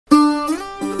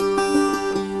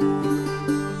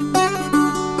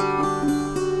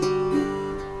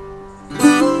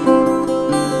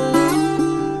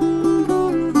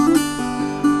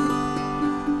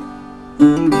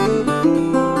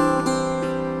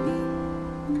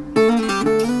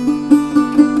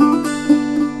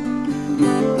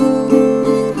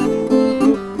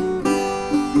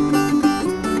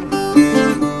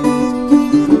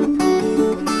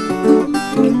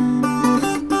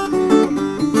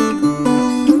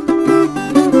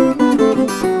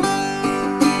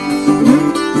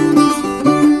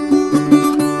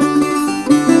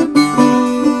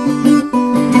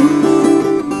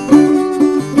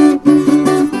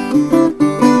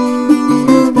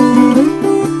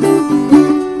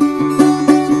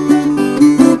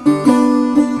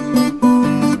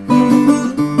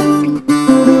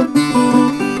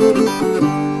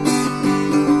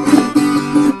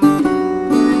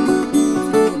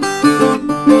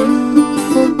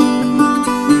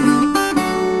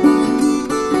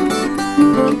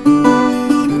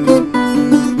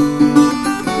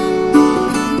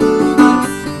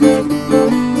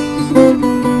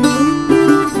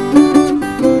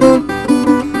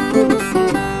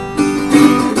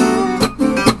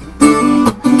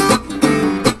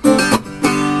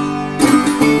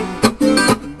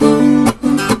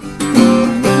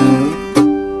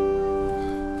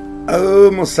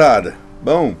moçada?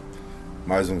 Bom,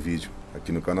 mais um vídeo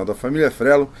aqui no canal da família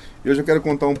Frello. E hoje eu quero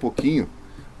contar um pouquinho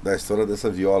da história dessa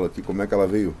viola aqui, como é que ela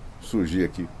veio surgir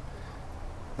aqui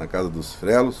na casa dos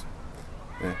Frellos,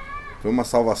 né? Foi uma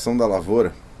salvação da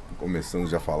lavoura, começando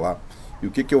já a falar. E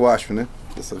o que que eu acho, né,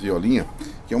 dessa violinha,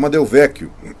 que é uma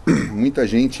Vecchio. Muita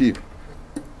gente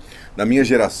da minha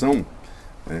geração,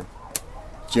 né,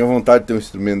 tinha vontade de ter um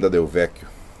instrumento da Vecchio.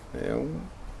 É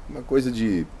uma coisa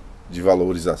de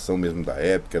valorização mesmo da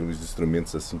época. Eram os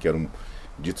instrumentos assim que eram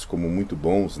ditos como muito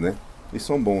bons, né? E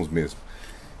são bons mesmo.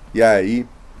 E aí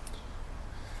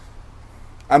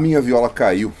a minha viola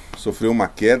caiu, sofreu uma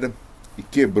queda e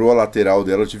quebrou a lateral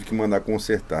dela. Eu tive que mandar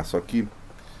consertar. Só que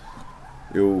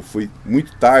eu fui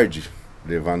muito tarde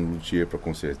levar no luthier para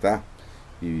consertar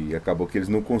e acabou que eles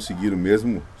não conseguiram,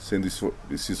 mesmo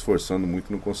se esforçando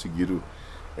muito, não conseguiram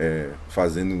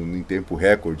fazendo em tempo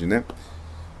recorde, né?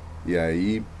 E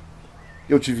aí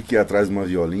eu tive que ir atrás de uma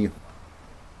violinha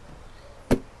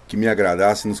que me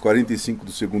agradasse nos 45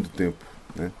 do segundo tempo,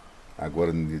 né?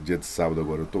 Agora, no dia de sábado,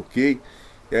 agora eu toquei.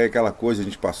 E aí aquela coisa, a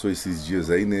gente passou esses dias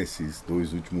aí, né, esses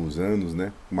 2 últimos anos,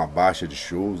 né, uma baixa de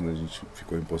shows, né, a gente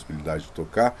ficou em possibilidade de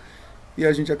tocar. E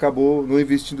a gente acabou não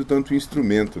investindo tanto em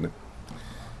instrumento, né?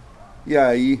 E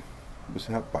aí, eu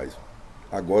disse, rapaz,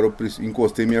 agora eu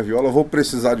encostei minha viola, vou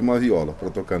precisar de uma viola para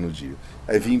tocar no dia.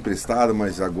 Aí vim emprestado,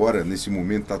 mas agora, nesse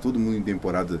momento, tá todo mundo em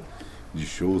temporada de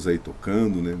shows aí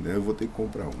tocando, né? Eu vou ter que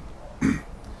comprar uma.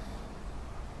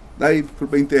 Daí, fui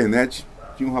pra internet,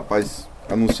 tinha um rapaz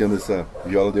anunciando essa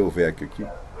viola Vecchio aqui.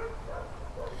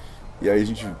 E aí a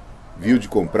gente viu de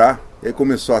comprar, e aí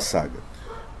começou a saga.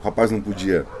 O rapaz não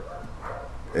podia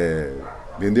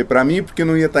vender para mim porque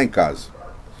não ia estar em casa.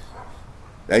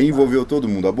 Aí envolveu todo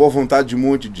mundo, a boa vontade de um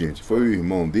monte de gente. Foi o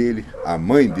irmão dele, a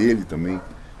mãe dele também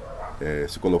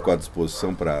se colocou à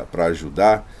disposição para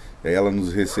ajudar. Aí ela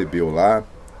nos recebeu lá.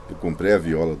 Eu comprei a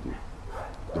viola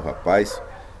do rapaz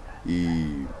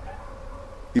e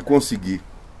consegui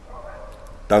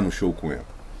estar no show com ela.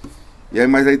 E aí,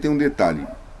 mas aí tem um detalhe,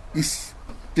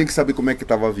 tem que saber como é que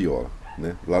estava a viola,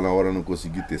 né? Lá na hora eu não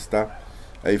consegui testar.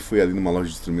 Aí fui ali numa loja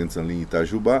de instrumentos ali em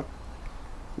Itajubá.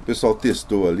 O pessoal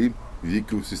testou ali, vi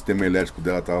que o sistema elétrico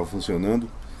dela estava funcionando.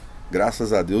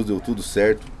 Graças a Deus deu tudo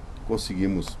certo.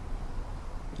 Conseguimos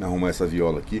arrumar essa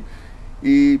viola aqui.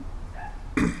 E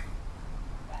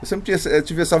eu sempre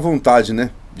tive essa vontade,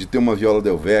 né, de ter uma viola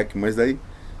Vecchio, mas daí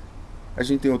a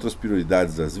gente tem outras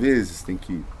prioridades às vezes, tem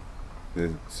que, né,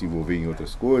 se envolver em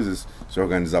outras coisas, se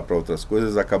organizar para outras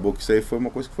coisas. Acabou que isso aí foi uma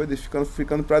coisa que foi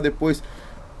ficando para depois.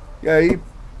 E aí,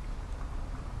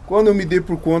 quando eu me dei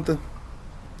por conta,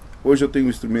 hoje eu tenho um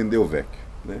instrumento Vecchio,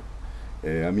 né?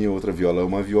 A minha outra viola é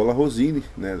uma viola Rosine,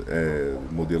 né?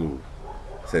 Modelo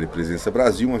série Presença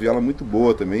Brasil, uma viola muito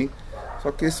boa também.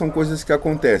 Só que são coisas que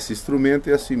acontecem, instrumento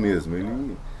é assim mesmo,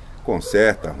 ele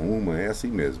conserta, arruma, é assim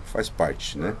mesmo, faz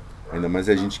parte, né? Ainda mais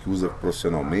a gente que usa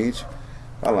profissionalmente,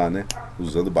 tá lá, né,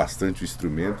 usando bastante o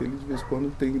instrumento, ele de vez em quando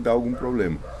tem que dar algum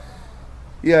problema.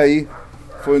 E aí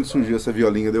foi onde surgiu essa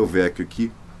violinha Vecchio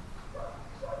aqui,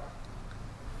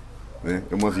 né?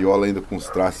 É uma viola ainda com os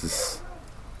traços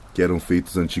que eram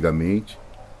feitos antigamente,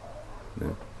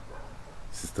 né?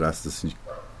 Esses traços assim,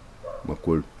 uma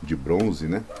cor de bronze,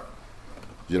 né?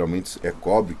 Geralmente é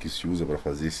cobre que se usa para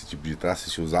fazer esse tipo de traço,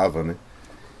 se usava, né?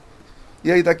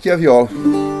 E aí daqui a viola.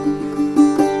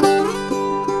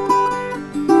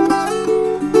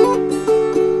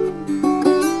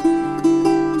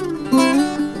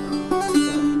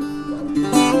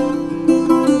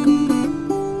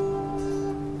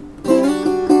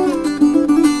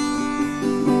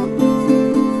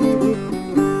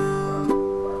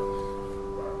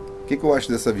 O que eu acho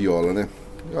dessa viola, né?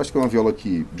 Eu acho que é uma viola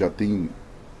que já tem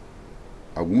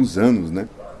alguns anos, né?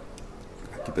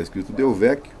 Aqui está escrito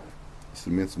Vecchio,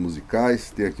 instrumentos musicais.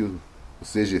 Tem aqui o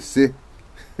CGC,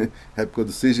 época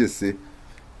do CGC,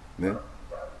 né?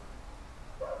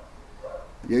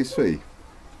 E é isso aí.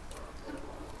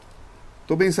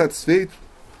 Estou bem satisfeito.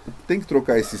 Tem que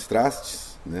trocar esses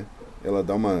trastes, né? Ela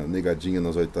dá uma negadinha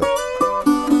nas oitavas.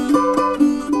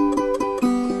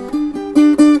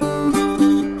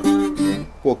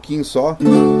 Pouquinho só.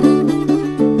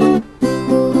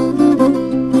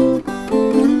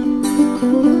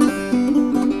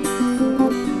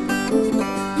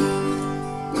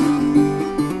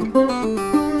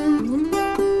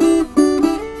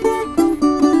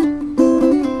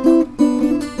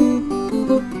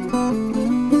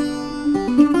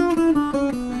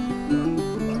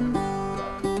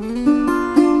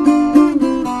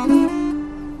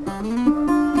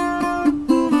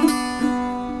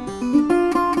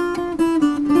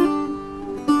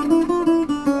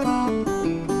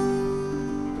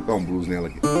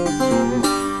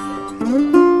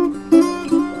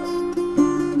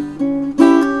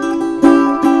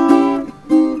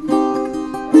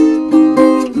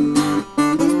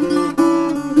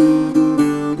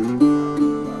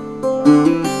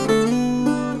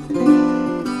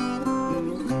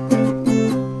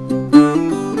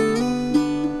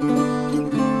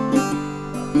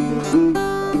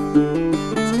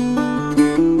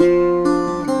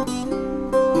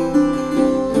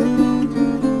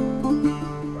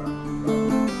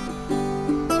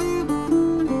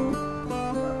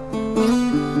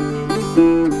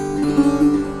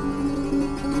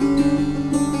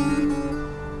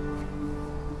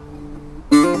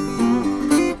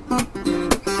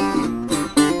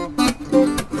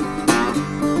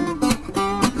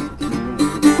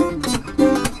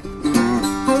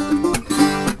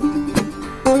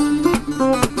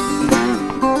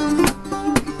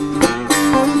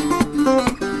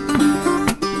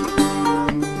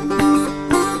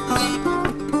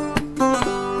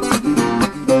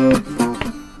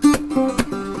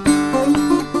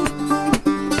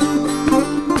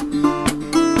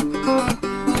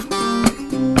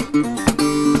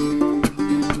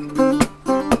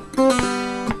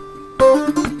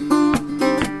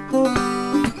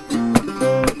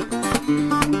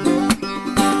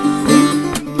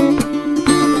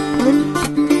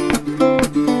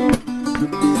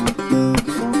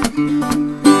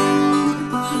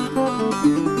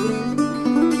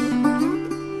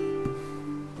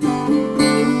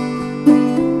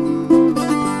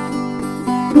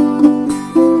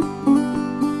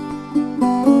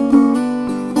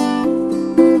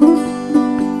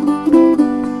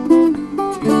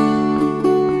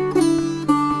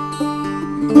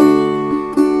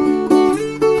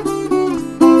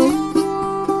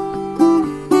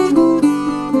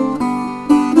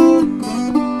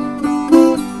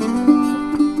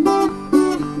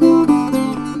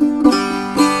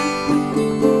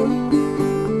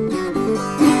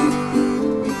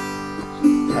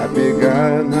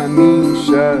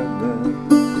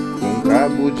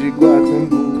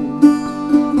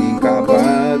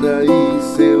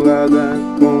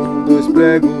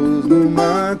 pregos no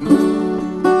mato.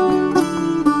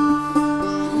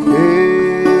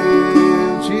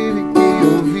 Eu tive que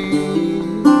ouvir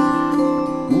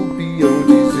o peão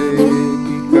dizer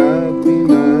que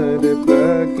capinar é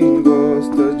pra quem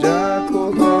gosta de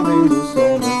acordar vendo o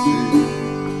sol nascer.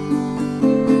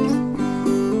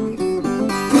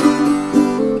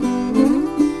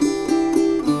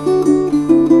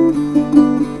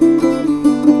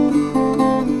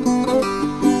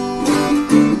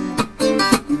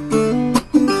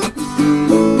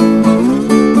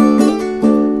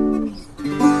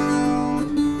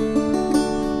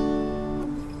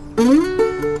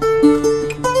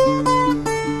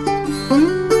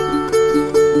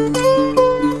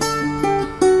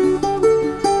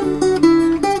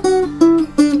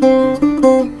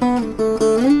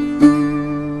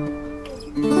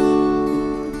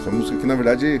 Na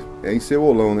verdade é em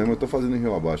ceolão, né? Mas eu tô fazendo em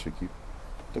rio abaixo aqui.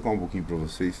 Vou tocar um pouquinho pra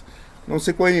vocês. Não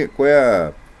sei qual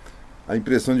é a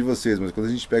impressão de vocês, mas quando a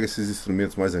gente pega esses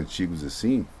instrumentos mais antigos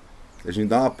assim, a gente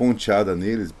dá uma ponteada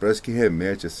neles, parece que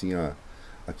remete assim a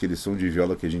aquele som de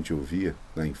viola que a gente ouvia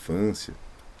na infância,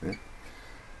 né?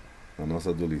 Na nossa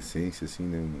adolescência, assim,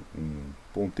 né? Um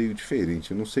ponteio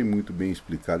diferente. Eu não sei muito bem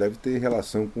explicar. Deve ter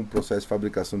relação com o processo de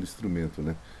fabricação do instrumento,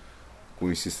 né?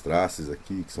 Com esses traços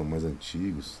aqui que são mais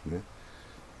antigos, né?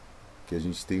 Que a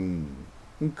gente tem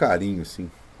um carinho assim,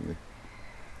 né?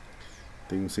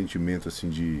 Tem um sentimento assim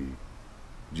de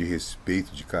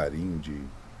respeito, de carinho,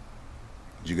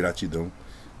 de gratidão,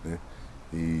 né?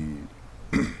 E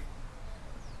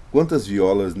quantas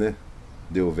violas, né?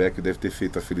 Vecchio deve ter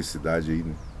feito a felicidade aí,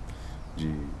 né?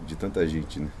 De tanta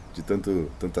gente, né? De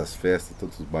tantas festas,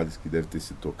 tantos bailes que deve ter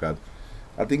sido tocado.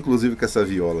 Até inclusive com essa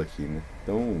viola aqui, né?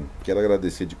 Então, quero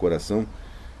agradecer de coração,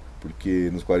 porque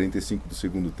nos 45 do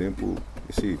segundo tempo,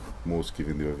 esse moço que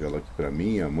vendeu a viola aqui pra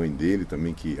mim, a mãe dele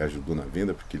também que ajudou na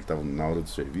venda, porque ele estava na hora do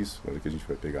serviço, na hora que a gente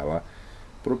vai pegar lá,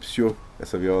 propiciou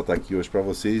essa viola estar aqui hoje pra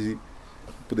vocês e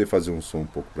poder fazer um som um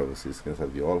pouco pra vocês com essa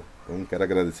viola. Então, quero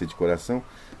agradecer de coração,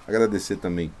 agradecer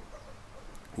também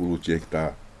o luthier que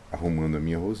está arrumando a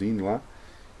minha Rosine lá,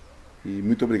 e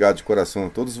muito obrigado de coração a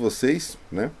todos vocês,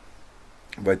 né?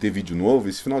 Vai ter vídeo novo.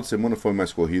 Esse final de semana foi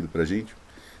mais corrido pra gente.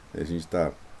 A gente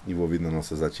tá envolvido nas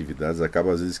nossas atividades.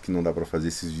 Acaba às vezes que não dá pra fazer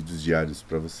esses vídeos diários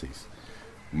pra vocês.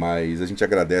 Mas a gente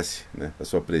agradece, né, a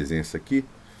sua presença aqui.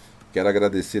 Quero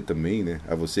agradecer também, né,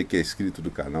 a você que é inscrito do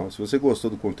canal. Se você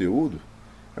gostou do conteúdo,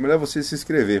 é melhor você se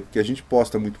inscrever, porque a gente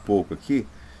posta muito pouco aqui.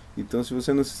 Então se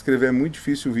você não se inscrever é muito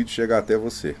difícil o vídeo chegar até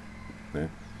você, né?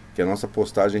 Que a nossa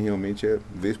postagem realmente é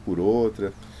vez por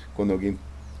outra. Quando alguém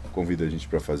convida a gente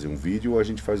para fazer um vídeo, ou a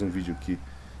gente faz um vídeo aqui,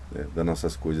 né, das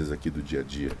nossas coisas aqui do dia a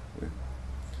dia, né,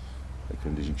 aqui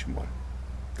onde a gente mora.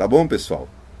 Tá bom, pessoal?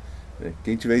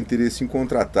 Quem tiver interesse em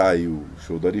contratar aí o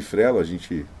show do Ari Frello, a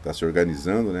gente está se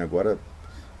organizando, né? Agora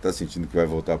está sentindo que vai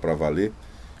voltar para valer.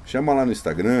 Chama lá no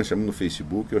Instagram, chama no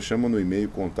Facebook, ou chama no e-mail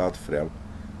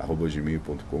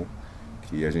contatofrello@gmail.com,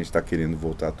 que a gente está querendo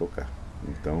voltar a tocar.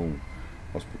 Então,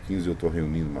 aos pouquinhos eu estou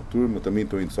reunindo uma turma, eu também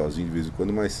estou indo sozinho de vez em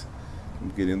quando, mas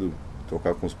estamos querendo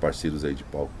tocar com os parceiros aí de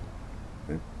palco,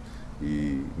 né?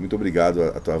 E muito obrigado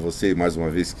a você mais uma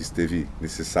vez que esteve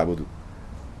nesse sábado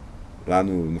lá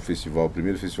no festival, o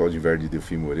primeiro festival de inverno de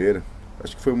Delfim Moreira.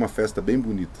 Acho que foi uma festa bem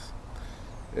bonita.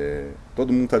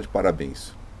 Todo mundo está de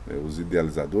parabéns, né? Os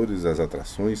idealizadores, as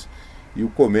atrações e o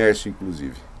comércio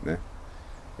inclusive, né?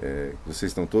 Vocês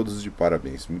estão todos de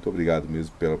parabéns. Muito obrigado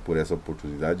mesmo por essa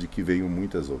oportunidade e que venham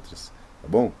muitas outras, tá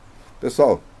bom?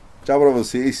 Pessoal, tchau pra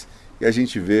vocês e a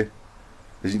gente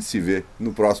se vê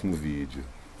no próximo vídeo.